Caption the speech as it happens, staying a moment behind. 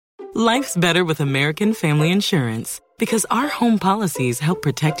Life's better with American Family Insurance because our home policies help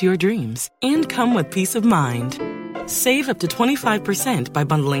protect your dreams and come with peace of mind. Save up to 25% by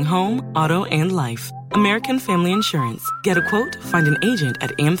bundling home, auto, and life. American Family Insurance. Get a quote, find an agent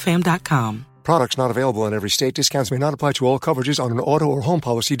at amfam.com. Products not available in every state. Discounts may not apply to all coverages on an auto or home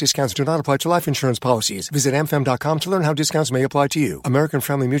policy. Discounts do not apply to life insurance policies. Visit amfam.com to learn how discounts may apply to you. American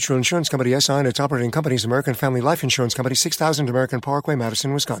Family Mutual Insurance Company, SI, and its operating companies, American Family Life Insurance Company, 6000 American Parkway,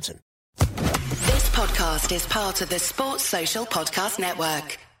 Madison, Wisconsin. This podcast is part of the Sports Social Podcast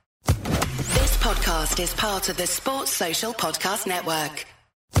Network. This podcast is part of the Sports Social Podcast Network.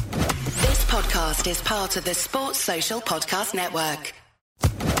 This podcast is part of the Sports Social Podcast Network.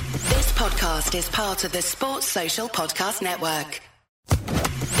 This podcast is part of the Sports Social Podcast Network.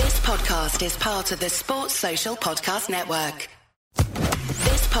 This podcast is part of the Sports Social Podcast Network.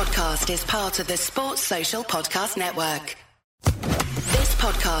 This podcast is part of the Sports Social Podcast Network. This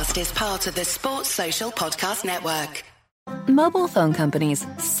podcast is part of the Sports Social Podcast Network. Mobile phone companies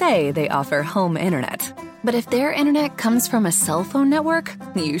say they offer home internet. But if their internet comes from a cell phone network,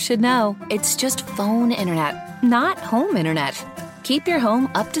 you should know. It's just phone internet, not home internet. Keep your home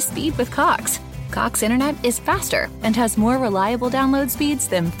up to speed with Cox. Cox internet is faster and has more reliable download speeds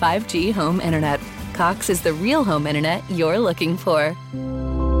than 5G home internet. Cox is the real home internet you're looking for.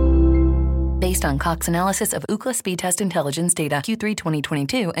 Based on Cox analysis of Ookla speed test intelligence data Q3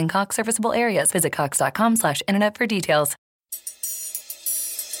 2022 and Cox serviceable areas, visit cox.com/internet for details.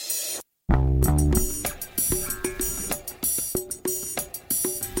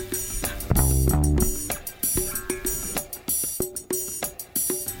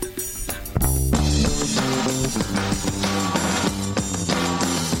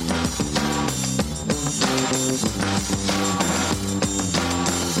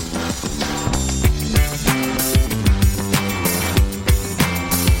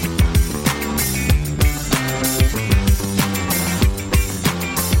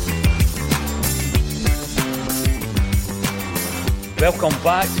 Welcome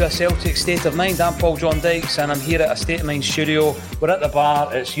back to A Celtic State of Mind. I'm Paul John Dykes and I'm here at A State of Mind studio. We're at the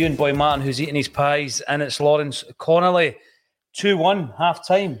bar. It's you and Boy Martin who's eating his pies, and it's Lawrence Connolly. 2-1 half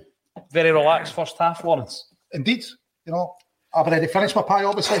time. Very relaxed first half, Lawrence. Indeed. You know, I've already finished my pie,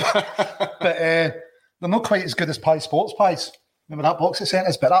 obviously. But they're not quite as good as Pie Sports pies. Remember that box of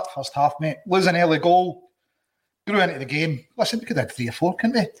centres? But that first half, mate, lose an early goal, grew into the game. Listen, we could have had 3 or 4,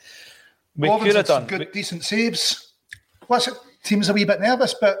 couldn't we? We could have done. Good, decent saves. Listen, team's a wee bit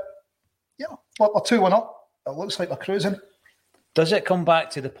nervous, but, you know, we're 2-1 up. It looks like we're cruising. Does it come back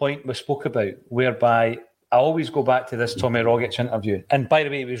to the point we spoke about, whereby I always go back to this Tommy Rogic interview? And by the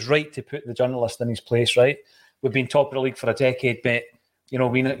way, he was right to put the journalist in his place, right? We've been top of the league for a decade, mate. You know,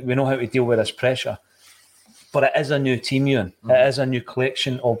 we know how to deal with this pressure. But it is a new team, Ewan. It is a new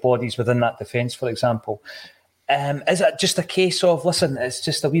collection of bodies within that defence, for example. Is it just a case of, listen, it's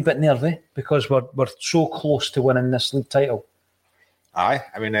just a wee bit nervy because we're so close to winning this league title? Aye,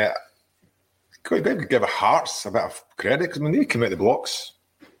 I mean, could give Hearts a bit of credit because they came out the blocks,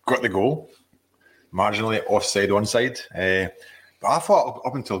 got the goal, marginally offside, onside. But I thought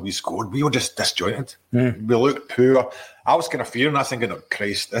up until we scored, we were just disjointed. We looked poor. I was kind of fearing, I was thinking, oh,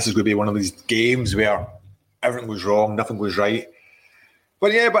 Christ, this is going to be one of these games where everything goes wrong, nothing goes right.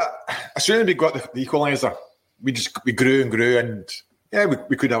 But yeah, as soon as we got the equaliser, we grew and grew, and yeah,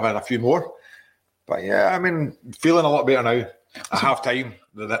 we could have had a few more. But yeah, I mean, feeling a lot better now. At half time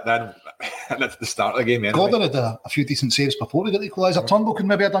than at the start of the game. Anyway. Gordon had a few decent saves before we got the equaliser. Turnbull could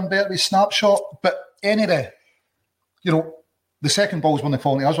maybe have done better with snapshot, but anyway, you know, the second ball's when they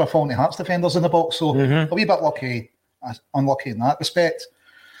falling to us, we're falling to Hearts defenders in the box, so a wee bit unlucky in that respect.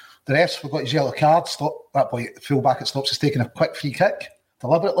 The refs forgot his yellow card. That boy, full back at Stops is taking a quick free kick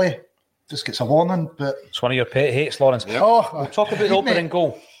deliberately. Just gets a warning, but it's one of your pet hates, Lawrence. Yep. We'll talk about the opening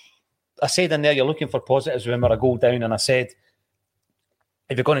goal. I said in there, you're looking for positives when we're a goal down, and I said,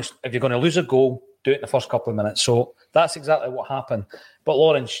 if you're going to lose a goal, do it in the first couple of minutes. So that's exactly what happened. But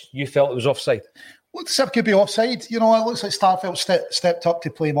Lawrence, you felt it was offside. Looks as if it could be offside. You know, it looks like Starfelt stepped up to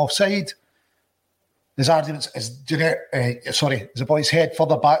play him offside. There's arguments, is the boy's head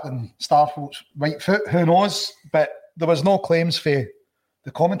further back than Starfelt's right foot? Who knows? But there was no claims for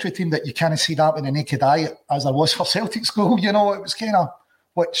the commentary team that you can't see that with a naked eye, as there was for Celtic's goal. You know, it was kind of,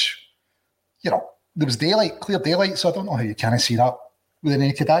 which, you know, there was daylight, clear daylight, so I don't know how you can't see that with a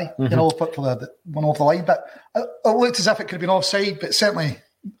naked eye, you know, for the one over the line. But it looked as if it could have been offside, but certainly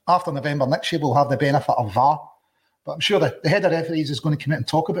after November next year, we'll have the benefit of VAR. But I'm sure the head of referees is going to come out and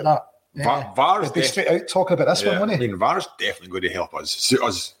talk about that. VAR's be straight out talking about this one, won't he? I mean, VAR's definitely going to help us, suit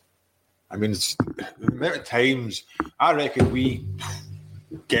us. I mean, it's, the amount of times, I reckon we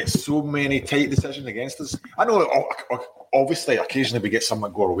get so many tight decisions against us. I know that obviously occasionally we get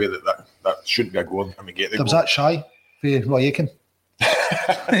something go our way that shouldn't be a goal and we get the goal. Was that shy for Roy Aitken?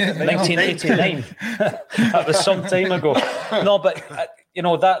 1989. That was some time ago. No, but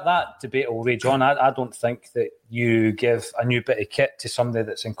that debate will rage on. I don't think that you give a new bit of kit to somebody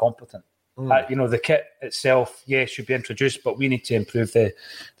that's incompetent. The kit itself, should be introduced, but we need to improve the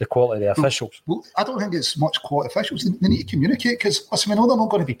quality of the officials. Well, I don't think it's much quality officials. They need to communicate, because we know they're not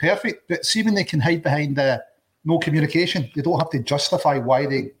going to be perfect, but see, when they can hide behind no communication, they don't have to justify why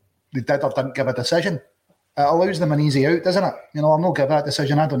they did or didn't give a decision. It allows them an easy out, doesn't it? I'm not giving that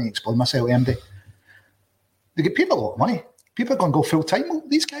decision. I don't need to explain myself to MD. They get paid a lot of money. People are going to go full-time. Well,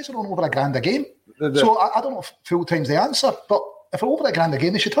 these guys are on over $1,000 a game. So I don't know if full-time's the answer, but if they're over $1,000 a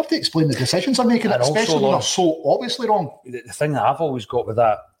game, they should have to explain the decisions they're making, especially when they're so obviously wrong. The thing that I've always got with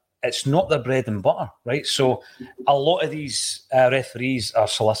that, it's not their bread and butter, right? So a lot of these referees are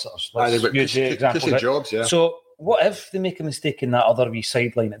solicitors. Let's use the example, right? Jobs, yeah. So what if they make a mistake in that other wee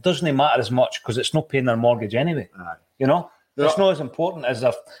sideline? It doesn't matter as much because it's not paying their mortgage anyway. It's not as important as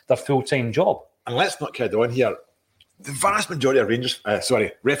their full-time job. And let's not kid on here. The vast majority of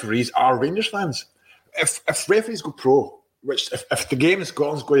referees are Rangers fans. If referees go pro, which if the game in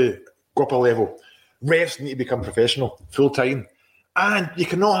Scotland's going to go up a level, refs need to become professional, full-time. And you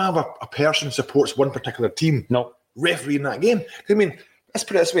cannot have a person who supports one particular team refereeing that game. I mean, let's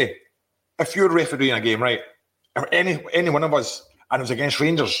put it this way. If you're refereeing a game, right, if any one of us, and it was against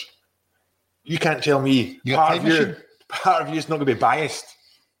Rangers, you can't tell me part of you is not going to be biased.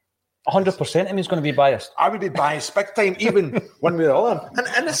 100% of me is going to be biased. I would be biased big time, even one way or the other.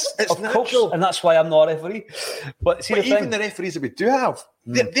 And it's of natural. Course, and that's why I'm not a referee. But even the referees that we do have,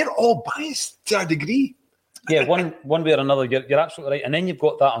 they're all biased to a degree. Yeah, one way or another, you're absolutely right. And then you've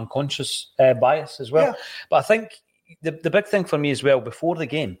got that unconscious bias as well. Yeah. But I think the big thing for me as well, before the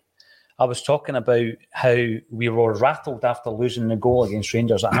game, I was talking about how we were rattled after losing the goal against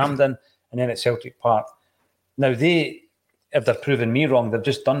Rangers at Hampden and then at Celtic Park. Now, if they're proving me wrong, they've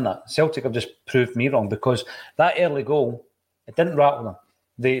just done that. Celtic have just proved me wrong, because that early goal, it didn't rattle them.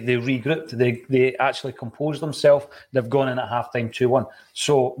 They regrouped. They actually composed themselves. They've gone in at half-time 2-1.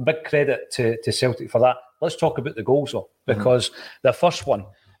 So big credit to Celtic for that. Let's talk about the goals, though, because the first one,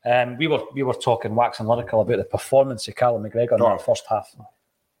 we were talking waxing lyrical about the performance of Callum McGregor in the first half.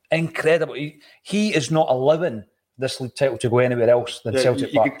 Incredible. He is not allowing this league title to go anywhere else than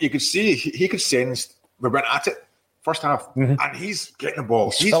Celtic Park. You could see, he could sense we went at it first half, and he's getting the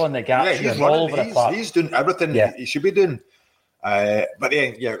ball. He's filling the gaps. He's running, all over the park. He's doing everything he should be doing. But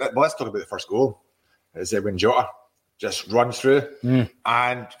then, let's talk about the first goal. Is when Jota just runs through,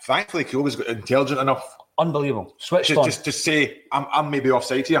 and thankfully Kyogo's got intelligent enough. Unbelievable. Switched on. Just to say, I'm maybe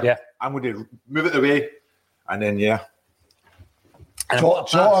offside here. Yeah. I'm going to move it away, and then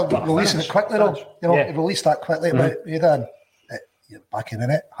Jota releasing it quickly, though. He released that quickly. But you're back in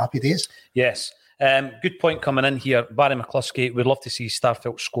it. Happy days. Yes. Good point coming in here. Barry McCluskey, we'd love to see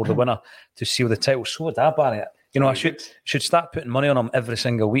Starfelt score the winner to seal the title. So would I, Barry. I should start putting money on him every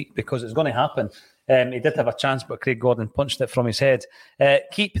single week, because it's going to happen. He did have a chance, but Craig Gordon punched it from his head.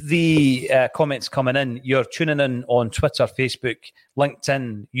 Keep the comments coming in. You're tuning in on Twitter, Facebook,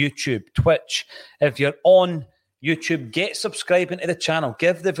 LinkedIn, YouTube, Twitch. If you're on YouTube, get subscribing to the channel.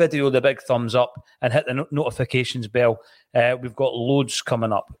 Give the video the big thumbs up and hit the notifications bell. We've got loads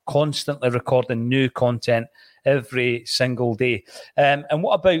coming up, constantly recording new content every single day. And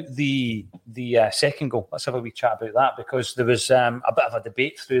what about the second goal? Let's have a wee chat about that, because there was a bit of a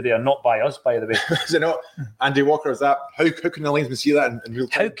debate through there, not by us, by the way. Is it not? Andy Walker, is that? How can the linesman see that in real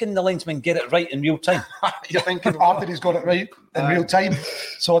time? How can the linesman get it right in real time? You're thinking after he's got it right in real time.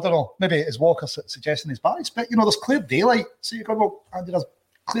 So I don't know. Maybe it's Walker suggesting he's biased, but there's clear daylight. So you go, well, Andy, there's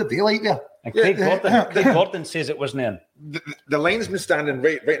clear daylight there. And Craig Gordon says it wasn't in. The linesman standing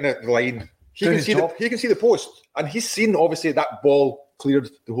right in the line. He can see the post, and he's seen obviously that ball cleared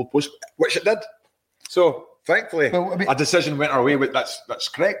the whole post, which it did. So thankfully, a decision went our way. But that's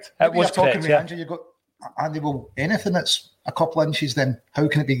correct. It was correct. Andrew, you got Andy. Well, anything that's a couple inches, then how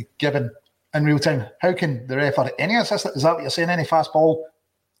can it be given in real time? How can the ref or any assistant? Is that what you're saying? Any fast ball?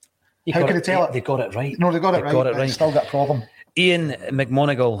 How can they tell it? They got it right. No, they got it right. Still got a problem. Ian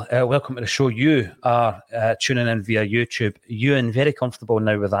McMonigal, welcome to the show. You are tuning in via YouTube. Ewan, very comfortable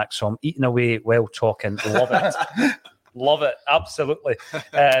now with ACSOM, eating away while talking. Love it. Love it. Absolutely.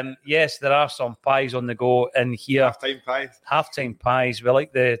 Yes, there are some pies on the go in here. Half-time pies. We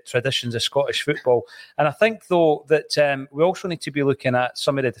like the traditions of Scottish football. And I think, though, that we also need to be looking at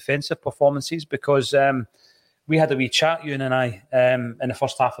some of the defensive performances, because we had a wee chat, Ewan and I, in the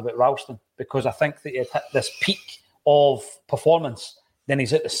first half about Ralston, because I think that it hit this peak of performance. then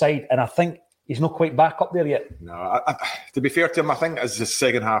he's at the side, and I think he's not quite back up there yet. No, to be fair to him, I think as the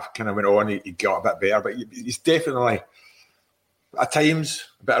second half kind of went on, he got a bit better, but he's definitely, at times,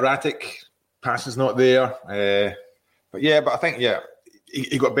 a bit erratic. Passing's not there. But I think,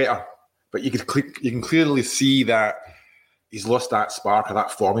 he got better. But you can clearly see that he's lost that spark or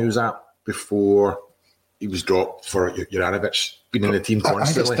that form he was at before he was dropped for Juranovic, being in the team constantly. I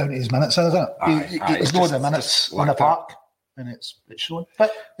think it's down to his minutes, isn't it? He's loads of minutes on the park, and it's shown.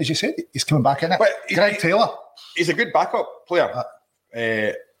 But as you said, he's coming back in it. Greg Taylor. He's a good backup player.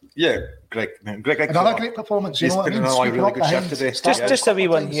 Greg. Another great performance. He's been in a really good shift today. Just a wee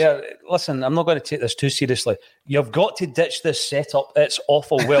one here. Listen, I'm not going to take this too seriously. You've got to ditch this setup. It's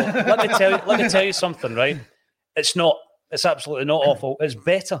awful. Well, let me tell you something, right? It's not. It's absolutely not awful. It's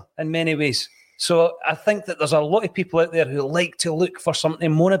better in many ways. So I think that there's a lot of people out there who like to look for something to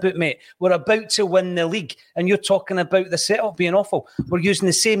moan about, mate. We're about to win the league, and you're talking about the setup being awful. We're using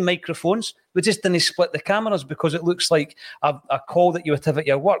the same microphones. We just didn't split the cameras because it looks like a call that you would have at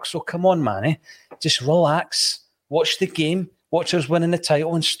your work. So come on, man. Just relax. Watch the game. Watch us winning the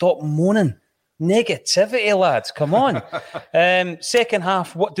title and stop moaning. Negativity, lads. Come on. Second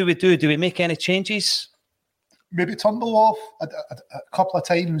half, what do we do? Do we make any changes? Maybe Turnbull off a couple of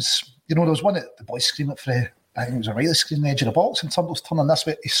times. You know, there was one that the boys screaming for, I think it was O'Reilly screaming the edge of the box, and Turnbull's turning this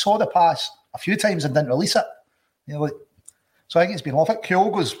way. He saw the pass a few times and didn't release it. You know, so I think he's been off it.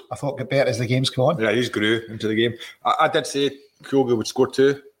 Kyogo's, I thought, got better as the game's gone on. Yeah, he's grew into the game. I did say Kyogo would score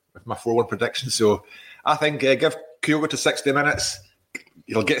 2 with my 4-1 prediction. So I think give Kyogo to 60 minutes.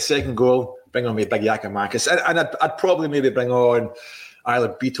 He'll get a second goal, bring on me big Giakoumakis. And I'd probably maybe bring on either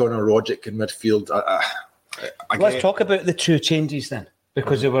Beaton or Rogic in midfield. Let's talk about the 2 changes then,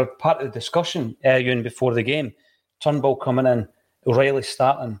 because they were part of the discussion, Ewan, before the game. Turnbull coming in, O'Reilly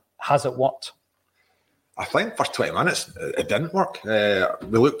starting. Has it worked? I think first 20 minutes, it didn't work.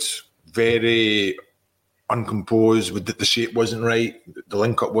 We looked very uncomposed. The shape wasn't right. The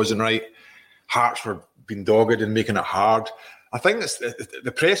link-up wasn't right. Hearts were being dogged and making it hard. I think it's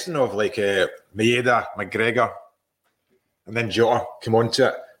the pressing of like Maeda, McGregor, and then Jota come onto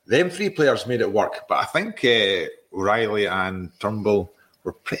it. Them 3 players made it work. But I think O'Reilly and Turnbull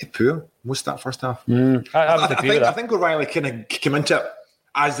were pretty poor most of that first half. I think O'Reilly kind of came into it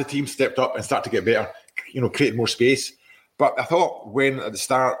as the team stepped up and started to get better, created more space. But I thought when at the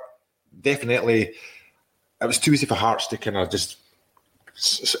start, definitely, it was too easy for Hearts to kind of just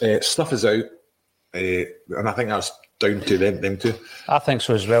snuff us out. And I think that was down to them too. I think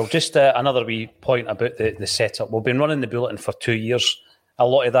so as well. Just another wee point about the setup. We've been running the bulletin for 2 years. A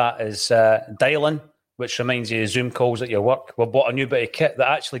lot of that is dialing, which reminds you of Zoom calls at your work. We've bought a new bit of kit that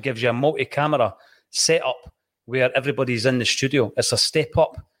actually gives you a multi-camera setup where everybody's in the studio. It's a step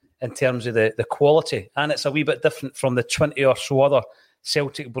up in terms of the quality, and it's a wee bit different from the 20 or so other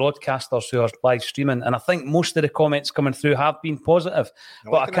Celtic broadcasters who are live streaming. And I think most of the comments coming through have been positive.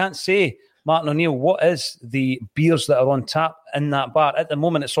 But I can't say, Martin O'Neill, what is the beers that are on tap in that bar? At the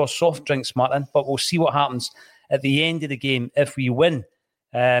moment, it's all soft drinks, Martin, but we'll see what happens at the end of the game if we win.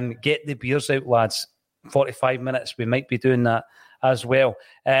 Get the beers out, lads. 45 minutes, we might be doing that as well.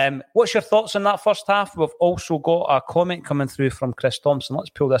 What's your thoughts on that first half? We've also got a comment coming through from Chris Thompson. Let's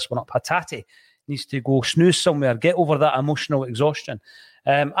pull this one up. Hatate needs to go snooze somewhere, get over that emotional exhaustion.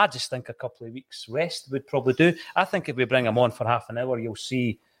 I just think a couple of weeks rest would probably do. I think if we bring him on for half an hour, you'll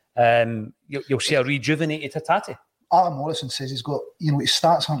see a rejuvenated Hatate. Alan Morrison says he's got, his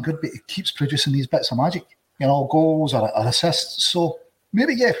stats aren't good, but he keeps producing these bits of magic, goals or assists. So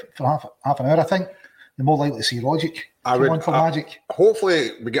maybe, for half an hour, I think you're more likely to see Rogic come on for magic.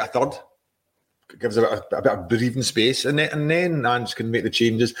 Hopefully we get a third. It gives a bit of breathing space, and then Ange can make the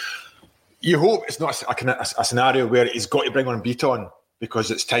changes. You hope it's not a scenario where he's got to bring on Beaton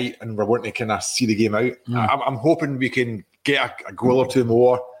because it's tight and we're wanting to kind of see the game out. I'm hoping we can get a goal or 2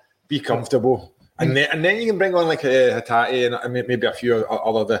 more, be comfortable, and then you can bring on like Hatate and maybe a few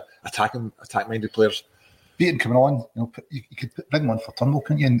other the attack-minded players. Beaton coming on, you could bring one for Turnbull,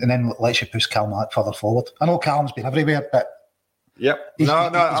 couldn't you? And then let you push Callum further forward. I know Callum's been everywhere, but he's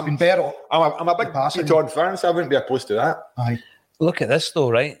been better. I'm a big Beaton fan, so I wouldn't be opposed to that. Aye. Look at this though,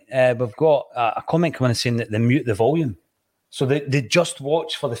 right? We've got a comment coming in saying that they mute the volume, so they just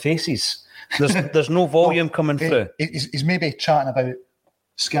watch for the faces. There's no volume coming through. He's maybe chatting about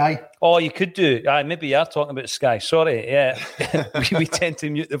Sky. Oh, you could do. Maybe you are talking about Sky. Sorry, yeah. we tend to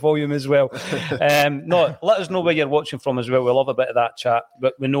mute the volume as well. No, let us know where you're watching from as well. We love a bit of that chat.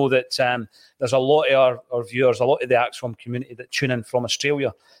 But we know that there's a lot of our viewers, a lot of the ACSOM community that tune in from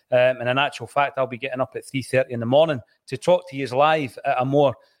Australia. And in actual fact, I'll be getting up at 3:30 in the morning to talk to you live at a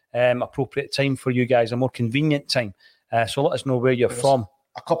more appropriate time for you guys, a more convenient time. So let us know where you're from.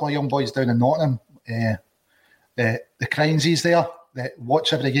 A couple of young boys down in Nottingham, the Crinesies there, that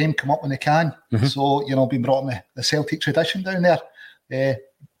watch every game, come up when they can. So, been brought in the Celtic tradition down there.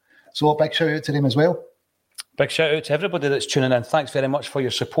 So a big shout out to them as well. Big shout out to everybody that's tuning in. Thanks very much for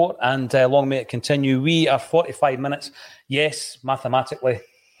your support, and long may it continue. We are 45 minutes. Yes, mathematically,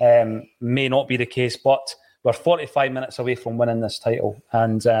 may not be the case, but we're 45 minutes away from winning this title.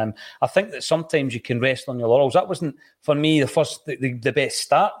 And I think that sometimes you can rest on your laurels. That wasn't, for me, the best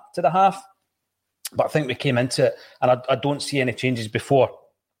start to the half, but I think we came into it, and I don't see any changes before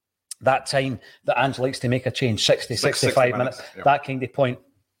that time that Ange likes to make a change, 65 minutes, that kind of point.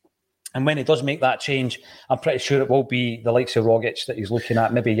 And when he does make that change, I'm pretty sure it will be the likes of Rogic that he's looking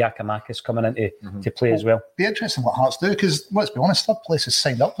at, maybe Giakoumakis coming into to play as well. Be interesting what Hearts do, because let's be honest, third place is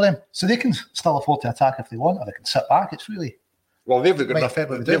signed up for them, so they can still afford to attack if they want, or they can sit back. It's really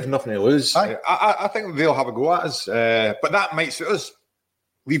they've nothing to lose. I think they'll have a go at us, but that might suit us.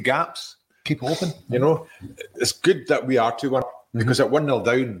 Leave gaps, keep open. It's good that we are 2-1 because at 1-0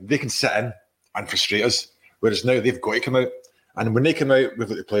 down, they can sit in and frustrate us, whereas now they've got to come out. And when they come out, we've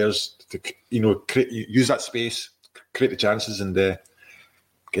got the players to, use that space, create the chances, and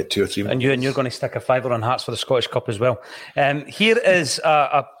get 2 or 3 more. And you're going to stick a fiver on Hearts for the Scottish Cup as well. Here is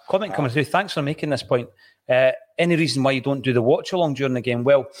a comment coming through. Thanks for making this point. Any reason why you don't do the watch along during the game?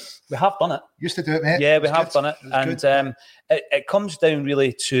 Well, we have done it. Used to do it, mate. Yeah, we have done it, and it comes down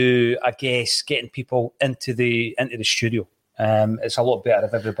really to, I guess, getting people into the studio. It's a lot better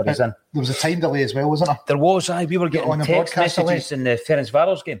if everybody's in. There was a time delay as well, wasn't there? There was. We were getting text messages in the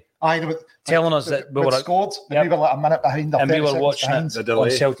Ferencváros game. Telling us that we were scored, and we were like a minute behind. And we were watching it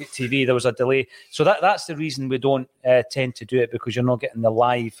on Celtic TV. There was a delay. So that's the reason we don't tend to do it, because you're not getting the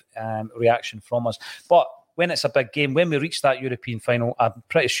live reaction from us. But when it's a big game, when we reach that European final, I'm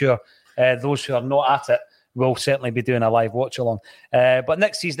pretty sure those who are not at it will certainly be doing a live watch along. But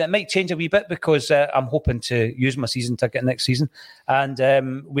next season, it might change a wee bit, because I'm hoping to use my season ticket next season.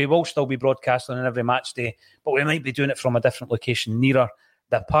 And we will still be broadcasting on every match day, but we might be doing it from a different location nearer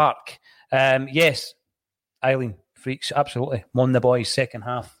the park. Yes, Eileen, Freaks, absolutely. Mon the boys, second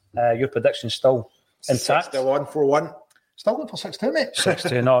half. Your prediction's still intact? Still on 4-1. Still going for 6-2, mate.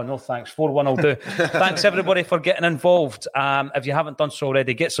 6-2, no thanks. 4-1 will do. Thanks, everybody, for getting involved. If you haven't done so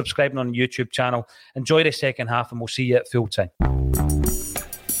already, get subscribing on the YouTube channel. Enjoy the second half, and we'll see you at full time.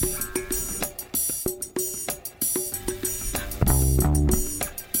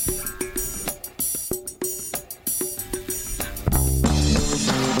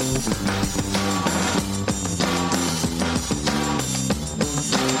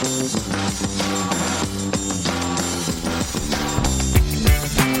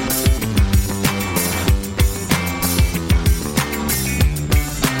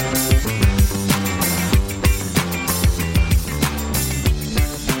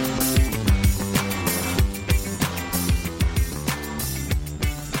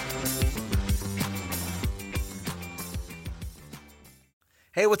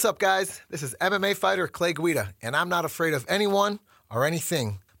 Hey, what's up, guys? This is MMA fighter Clay Guida, and I'm not afraid of anyone or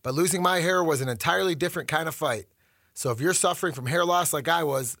anything. But losing my hair was an entirely different kind of fight. So if you're suffering from hair loss like I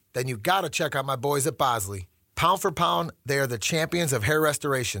was, then you gotta check out my boys at Bosley. Pound for pound, they are the champions of hair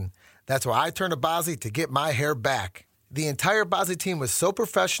restoration. That's why I turned to Bosley to get my hair back. The entire Bosley team was so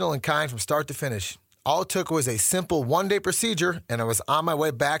professional and kind from start to finish. All it took was a simple one-day procedure, and I was on my way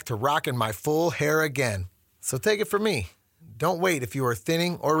back to rocking my full hair again. So take it from me. Don't wait if you are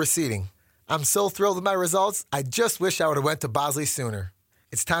thinning or receding. I'm so thrilled with my results, I just wish I would have went to Bosley sooner.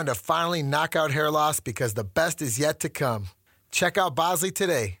 It's time to finally knock out hair loss, because the best is yet to come. Check out Bosley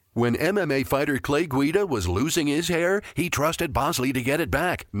today. When MMA fighter Clay Guida was losing his hair, he trusted Bosley to get it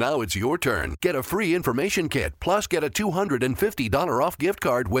back. Now it's your turn. Get a free information kit, plus get a $250 off gift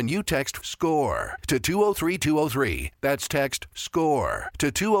card when you text SCORE to 203203. That's text SCORE to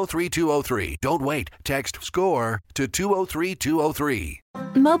 203203. Don't wait. Text SCORE to 203203.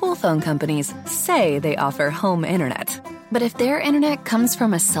 Mobile phone companies say they offer home internet. But if their internet comes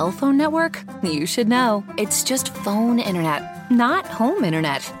from a cell phone network, you should know. It's just phone internet, not home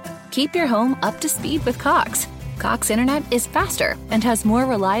internet. Keep your home up to speed with Cox. Cox internet is faster and has more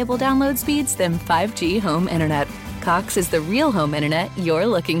reliable download speeds than 5G home internet. Cox is the real home internet you're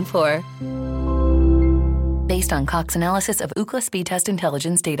looking for. Based on Cox analysis of Ookla speed test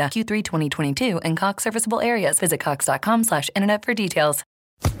intelligence data Q3 2022 and Cox serviceable areas. Visit cox.com/internet for details.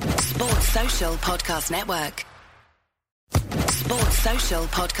 Sports Social Podcast Network. Sports Social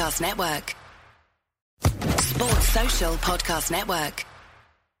Podcast Network. Sports Social Podcast Network.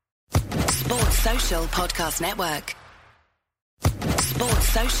 Sports Social Podcast Network. Sports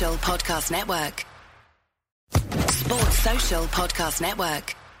Social Podcast Network. Sports Social Podcast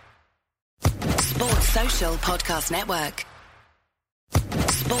Network. Sports Social Podcast Network.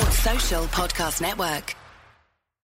 Sports Social Podcast Network.